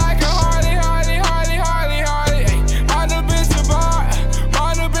 Riding like a Harley, Harley, Harley, Harley, Harley. Ay, mind a bitch a bar,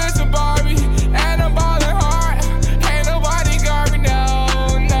 mind a bitch a Barbie. And I'm ballin' hard, ain't nobody got me,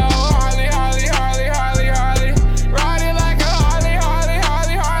 no, no. Harley, Harley, Harley, Harley, Harley. Riding like a Harley, Harley,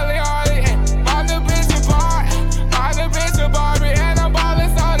 Harley, Harley, Harley. Ay, mind a bitch a bar, mind a bitch a Barbie. And I'm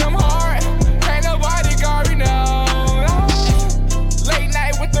ballin' so them hard, ain't nobody got me, no, no. Late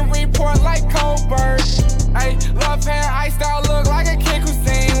night with the report like Colbert. Ay, love hair, iced out, look like a kid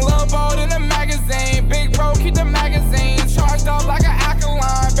cuisine. Lil' bold in the magazine, big bro, keep the magazine. Charged up like an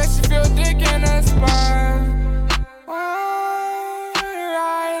alkaline, bet you feel dick in the spine.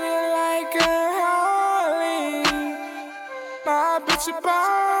 Riding like a Harley, my bitch a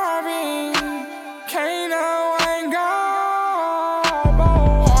Barbie, Kano ain't gone.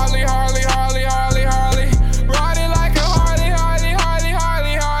 Harley, Harley, Harley, Harley, Harley. Riding like a Harley, Harley, Harley,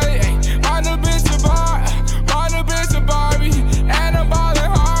 Harley, Harley. Ay, mind a bitch a bar, mind a bitch a Barbie. And I'm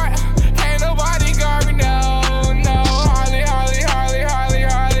ballin' hard, ain't nobody got me, no, no. Harley, Harley, Harley, Harley,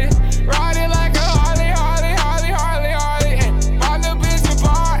 Harley. Riding like a Harley, Harley, Harley, Harley, Harley. Ay, mind a bitch a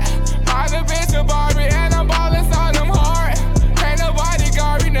bar, mind a bitch a Barbie. And I'm ballin' so them hard, ain't nobody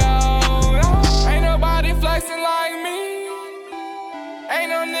got me, no, no. Ain't nobody flexin' like me, ain't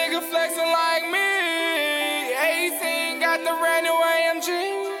no nigga flexin' like me. 18 got the brand new AMG.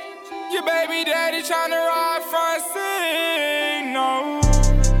 Your baby daddy tryna ride front seat, no.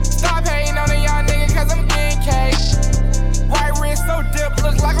 Stop hating on a young nigga cause I'm getting cake. White wrist so dip,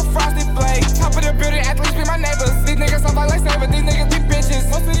 look like a frosted flake. Top of the building, athletes be my neighbors. These niggas sound like saver, these niggas be bitches.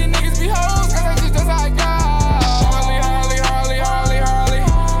 Most of these niggas be hoes, cause I just how it goes. Harley, Harley, Harley, Harley, Harley.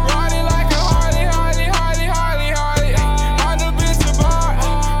 Riding like a Harley, Harley, Harley, Harley, Harley. Ay, mind a bitch a bar,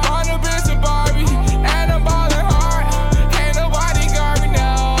 mind a bitch a Barbie. And I'm ballin' hard, ain't nobody got me,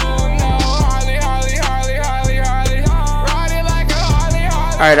 no, no. Harley, Harley, Harley, Harley, Harley. Riding like a Harley,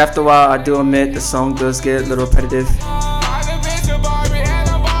 Harley. Alright, after a while, I do admit the song does get a little repetitive.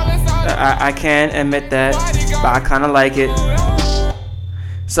 I can admit that, but I kind of like it.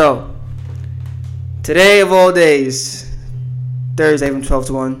 So, today of all days, Thursday from 12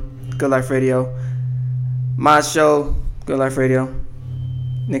 to 1, Good Life Radio. My show, Good Life Radio.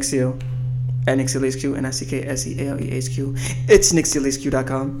 Nick Seal, at Nick Seal HQ, NICKSEALEHQ. It's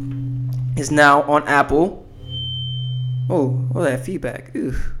NickSealHQ.com. It's now on Apple. Oh, all that feedback.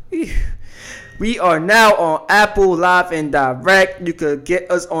 Ew. We are now on Apple Live and Direct. You could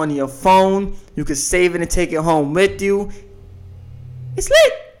get us on your phone. You could save it and take it home with you. It's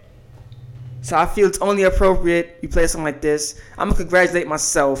lit. So I feel it's only appropriate you play something like this. I'm going to congratulate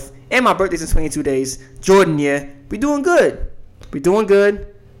myself. And my birthday's in 22 days. Jordan year. We doing good. We doing good.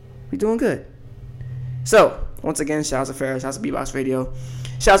 We doing good. So, once again, shout out to Farrah. Shout out to B-Box Radio.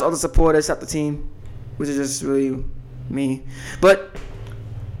 Shout out to all the supporters. Shout out to the team. Which is just really me. But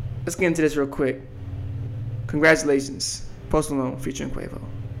let's get into this real quick. Congratulations. Post Malone featuring Quavo.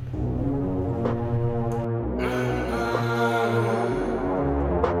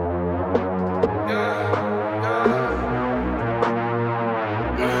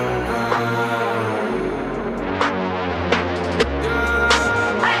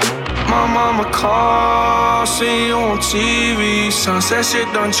 My mama called, see you on TV. Sunset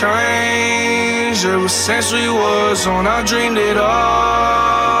shit done changed. Ever since we was on, I dreamed it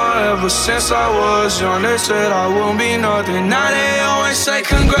all. Ever since I was young, they said I won't be nothing. Now they always say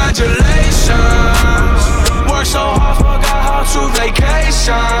congratulations. Worked so hard, forgot how to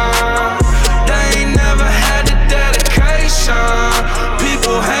vacation. They ain't never had the dedication.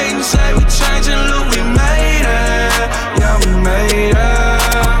 People hating, say we changing, look, we made it. Yeah, we made it.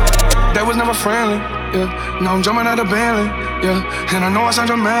 That was never friendly, yeah. Now I'm jumping out of Bentley, yeah. And I know I sound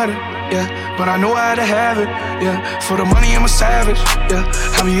dramatic, yeah. But I know I had to have it, yeah. For the money, I'm a savage, yeah.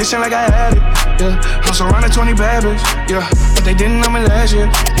 I be itching like I had it, yeah. I'm surrounded 20 bad bitches, yeah. But they didn't know me last year,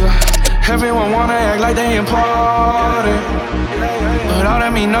 yeah. Everyone wanna act like they important, but all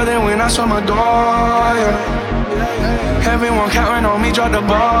that mean nothing when I saw my door, yeah. Everyone counting on me, drop the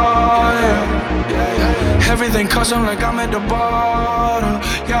ball, yeah. Everything custom like I'm at the bottom,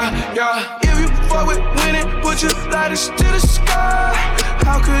 yeah. If you fuck with winning, put your lighters to the sky.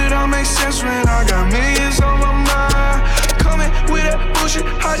 How could I make sense when I got millions on my mind? Coming with that bullshit,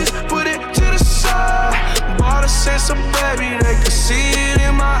 I just put it to the side. Bought a sense of baby, they could see it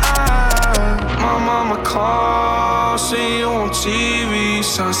in my eyes. My mama called, see you on TV.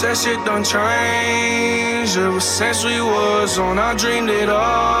 Sunset shit done changed. Ever since we was on, I dreamed it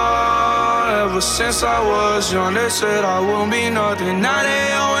all. Ever since I was young, they said I wouldn't be nothing. Now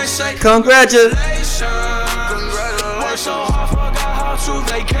they always say congratulations. Worked so hard, forgot how to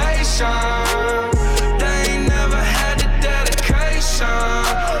vacation. They ain't never had the dedication.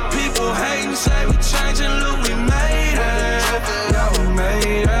 People hating, say we changing, look, we made it. Yeah, we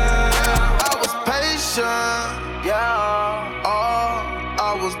made it. I was patient, yeah. Oh,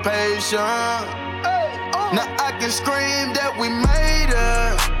 I was patient. Now I can scream that we made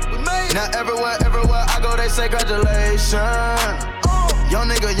it. Now everywhere I go, they say congratulations. Young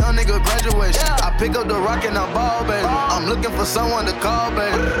nigga graduation. I pick up the rock and I ball, baby. I'm looking for someone to call,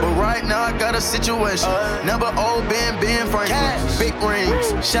 baby. But right now I got a situation. Never old Ben Franklin. Big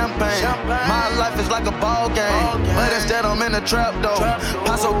rings, champagne. My life is like a ball game. But instead I'm in a trap though.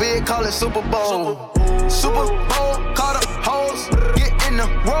 Pot so big, call it Super Bowl. Super Bowl, call the hoes, get in the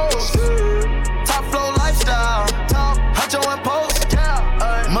rolls. Top flow lifestyle, Huncho and Post.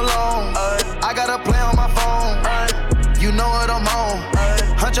 Malone, I got a play on my phone. You know what I'm on.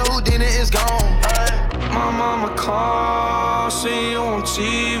 Huncho Houdini is gone. My mama called, see you on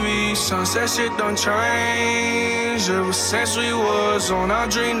TV. Sunset shit done changed. Ever since we was on, I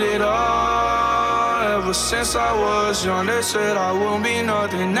dreamed it all. Ever since I was young, they said I wouldn't be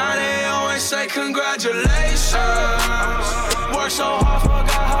nothing. Now they always say congratulations. Worked so hard,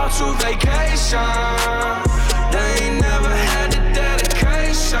 forgot how to vacation. They ain't never had the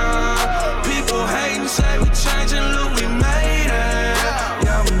dedication. People hating, say we changing, look, we made it.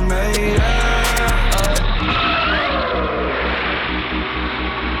 Yeah, we made it.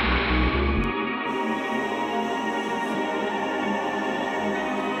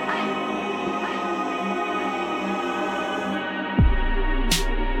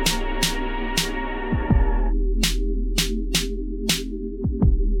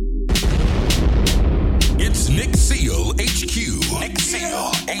 It's Nick Seal HQ. Nick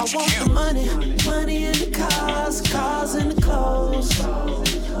Seal HQ. I want the money in the cars in the clothes.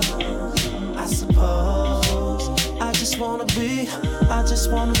 I suppose I just wanna be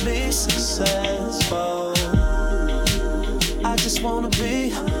successful. I just wanna be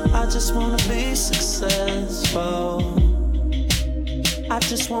successful. I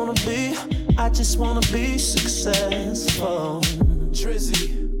just wanna be successful.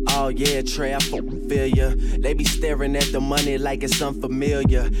 Trizzy. Oh yeah, Trey, I feel ya. They be staring at the money like it's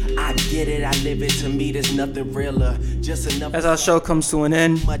unfamiliar. I get it, I live it. To me, there's nothing realer. Just enough. As our show comes to an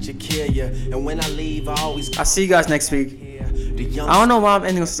end, much to kill ya. And when I leave, I always. I'll see you guys next week. I don't know why I'm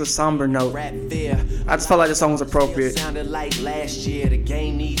ending with a somber note. I just felt like the song was appropriate. Sounded like last year. The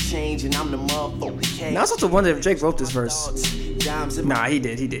game needs change, and I'm the motherfucker. Now I was also wondering if Drake wrote this verse. Nah, he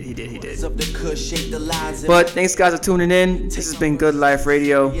did. But thanks guys for tuning in. This has been Good Life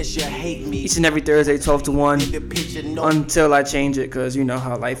Radio. Each and every Thursday, 12 to 1. Until I change it, because you know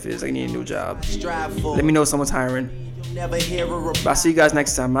how life is. I need a new job. Let me know if someone's hiring. But I'll see you guys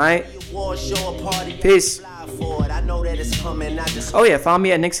next time, alright? Peace. Oh yeah, follow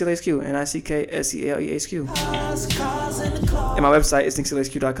me at NickSealHQ, NickSealHQ. And my website is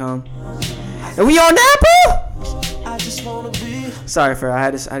NickSealHQ.com. And we on Apple! Sorry for I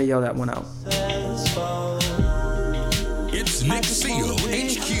had to yell that one out. It's Nick Seal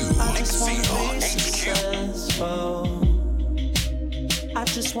HQ. Nick Seal HQ. I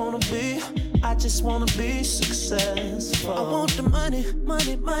just wanna be successful. I want the money,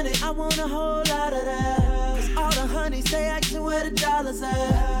 I want a whole lot of that. Cause all the honeys, they asking where the dollars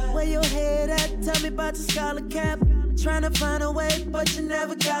at. Where your head at, tell me about your scholar cap. Trying to find a way, but you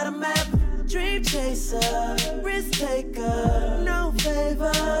never got a map. Dream chaser, risk taker, no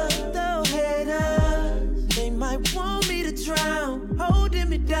favor, no haters. They might want me to drown, holding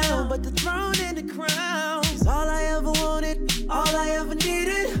me down, but the throne and the crown is all I ever wanted, all I ever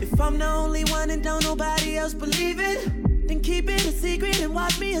needed. If I'm the only one and don't nobody else believe it, then keep it a secret and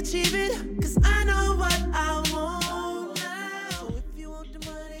watch me achieve it. Cause I know what I want.